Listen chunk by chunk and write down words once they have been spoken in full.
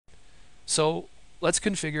So let's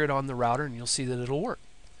configure it on the router and you'll see that it'll work.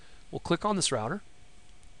 We'll click on this router.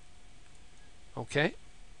 Okay.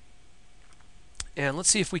 And let's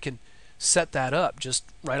see if we can set that up just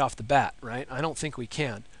right off the bat, right? I don't think we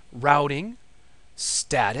can. Routing,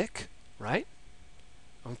 static, right?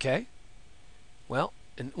 Okay. Well,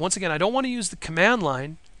 and once again, I don't want to use the command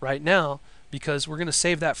line right now because we're going to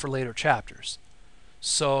save that for later chapters.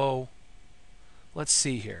 So let's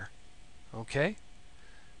see here. Okay.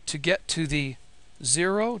 To get to the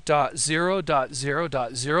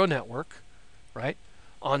 0.0.0.0 network, right?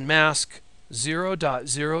 On mask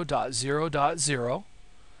 0.0.0.0,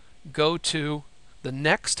 go to the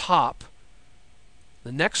next hop,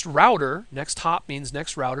 the next router. Next hop means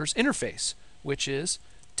next router's interface, which is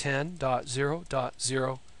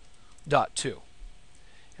 10.0.0.2.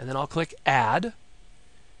 And then I'll click add,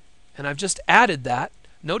 and I've just added that.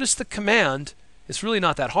 Notice the command, it's really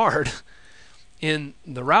not that hard. In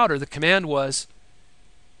the router, the command was,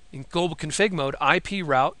 in global config mode, IP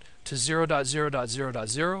route to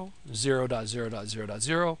 0.0.0.0,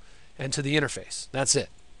 0.0.0.0, and to the interface. That's it.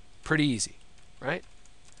 Pretty easy, right?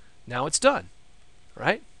 Now it's done,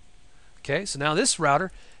 right? Okay, so now this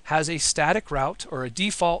router has a static route or a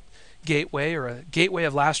default gateway or a gateway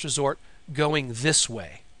of last resort going this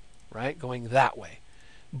way, right? Going that way.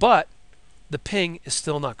 But the ping is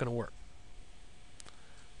still not going to work.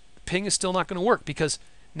 The ping is still not going to work because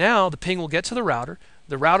now the ping will get to the router.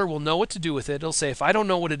 The router will know what to do with it. It'll say, if I don't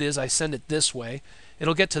know what it is, I send it this way.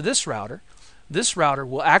 It'll get to this router. This router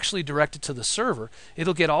will actually direct it to the server.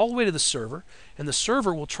 It'll get all the way to the server, and the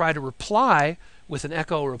server will try to reply with an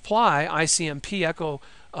echo reply, ICMP echo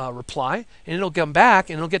reply, and it'll come back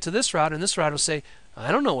and it'll get to this router, and this router will say,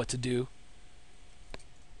 I don't know what to do.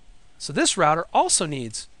 So this router also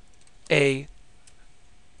needs a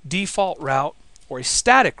default route or a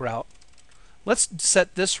static route. Let's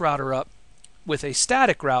set this router up with a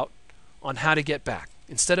static route on how to get back.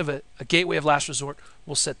 Instead of a gateway of last resort,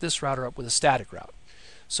 we'll set this router up with a static route.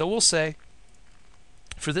 So we'll say,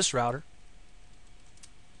 for this router,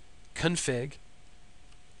 config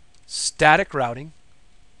static routing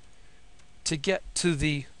to get to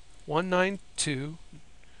the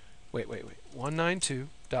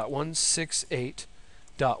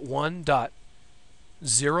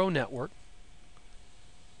 192.168.1.0 network,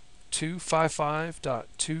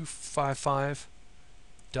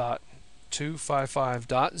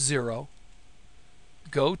 255.255.255.0,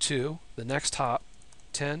 go to the next hop,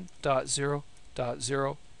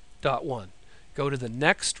 10.0.0.1. Go to the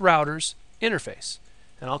next router's interface,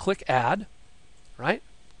 and I'll click add, right?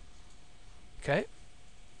 Okay.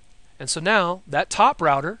 And so now that top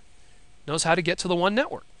router knows how to get to the one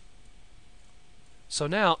network. So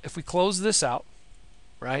now if we close this out,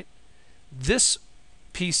 right, this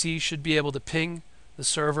PC should be able to ping the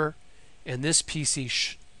server, and this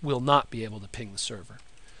PC will not be able to ping the server.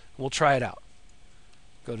 We'll try it out.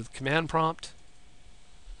 Go to the command prompt.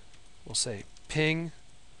 We'll say ping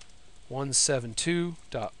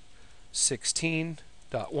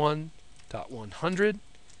 172.16.1.100.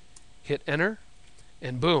 Hit enter,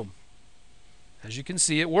 and boom. As you can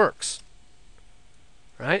see, it works.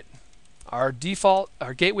 Right? Our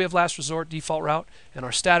gateway of last resort default route and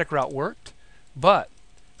our static route worked, but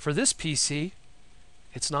for this PC,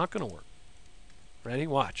 it's not going to work. Ready?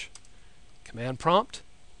 Watch. Command prompt,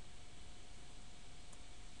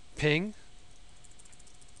 ping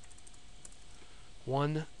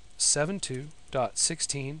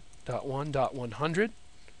 172.16.1.100,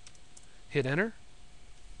 hit enter,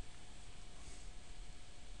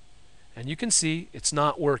 and you can see it's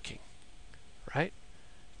not working, right?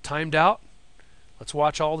 Timed out. Let's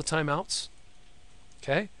watch all the timeouts.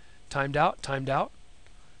 Okay? Timed out, timed out,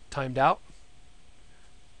 timed out,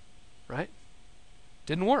 right?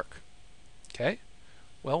 Didn't work. Okay?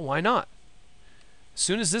 Well, why not? As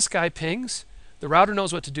soon as this guy pings, the router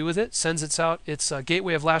knows what to do with it, sends it out its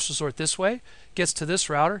gateway of last resort this way, gets to this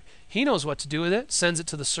router, he knows what to do with it, sends it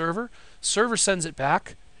to the server, server sends it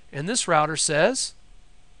back, and this router says,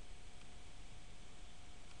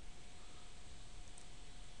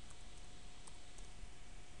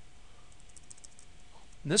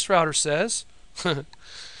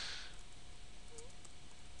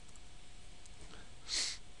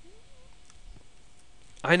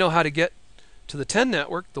 I know how to get to the 10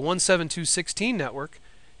 network, the 172.16 network,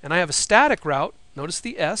 and I have a static route, notice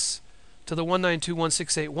the S, to the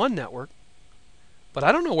 192.168.1 network, but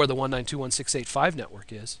I don't know where the 192.168.5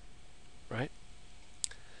 network is, right?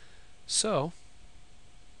 So,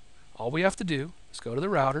 all we have to do is go to the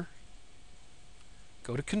router,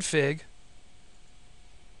 go to config,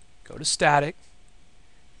 go to static,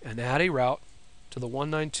 and add a route to the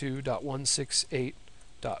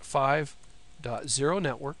 192.168.5.0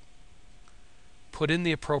 network, put in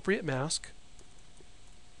the appropriate mask,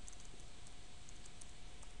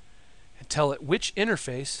 and tell it which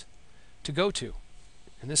interface to go to.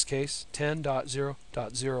 In this case,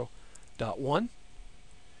 10.0.0.1.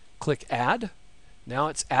 Click Add. Now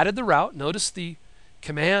it's added the route. Notice the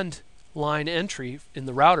command line entry in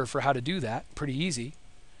the router for how to do that. Pretty easy.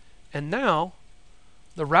 And now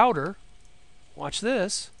the router, watch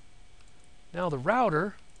this, now the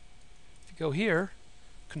router, if you go here,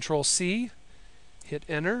 Control C, hit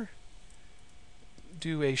Enter,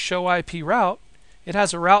 do a Show IP route, it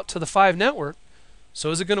has a route to the 5 network.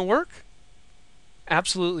 So is it going to work?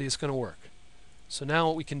 Absolutely it's going to work. So now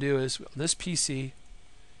what we can do is, on this PC,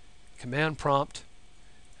 command prompt,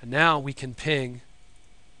 and now we can ping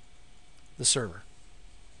the server.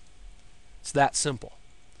 It's that simple.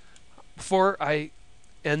 Before I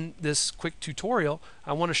end this quick tutorial,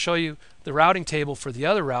 I want to show you the routing table for the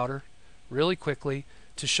other router really quickly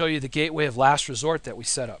to show you the gateway of last resort that we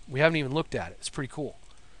set up. We haven't even looked at it. It's pretty cool.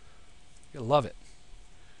 You'll love it.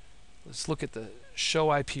 Let's look at the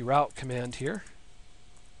show IP route command here.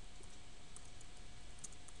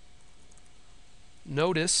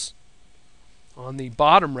 Notice on the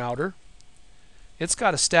bottom router, it's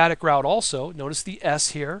got a static route also. Notice the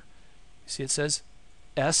S here. See, it says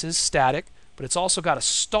S is static, but it's also got a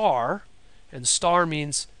star, and star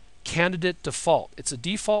means candidate default. It's a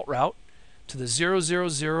default route to the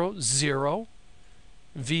 0000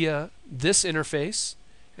 via this interface,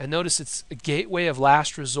 and notice it's a gateway of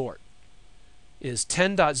last resort. Is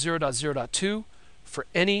 10.0.0.2 for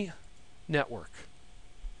any network,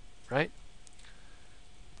 right?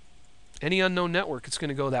 Any unknown network, it's going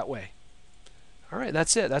to go that way. All right,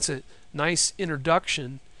 that's it. That's a nice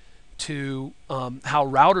introduction to how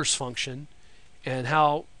routers function and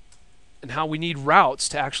how we need routes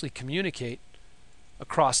to actually communicate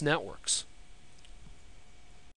across networks.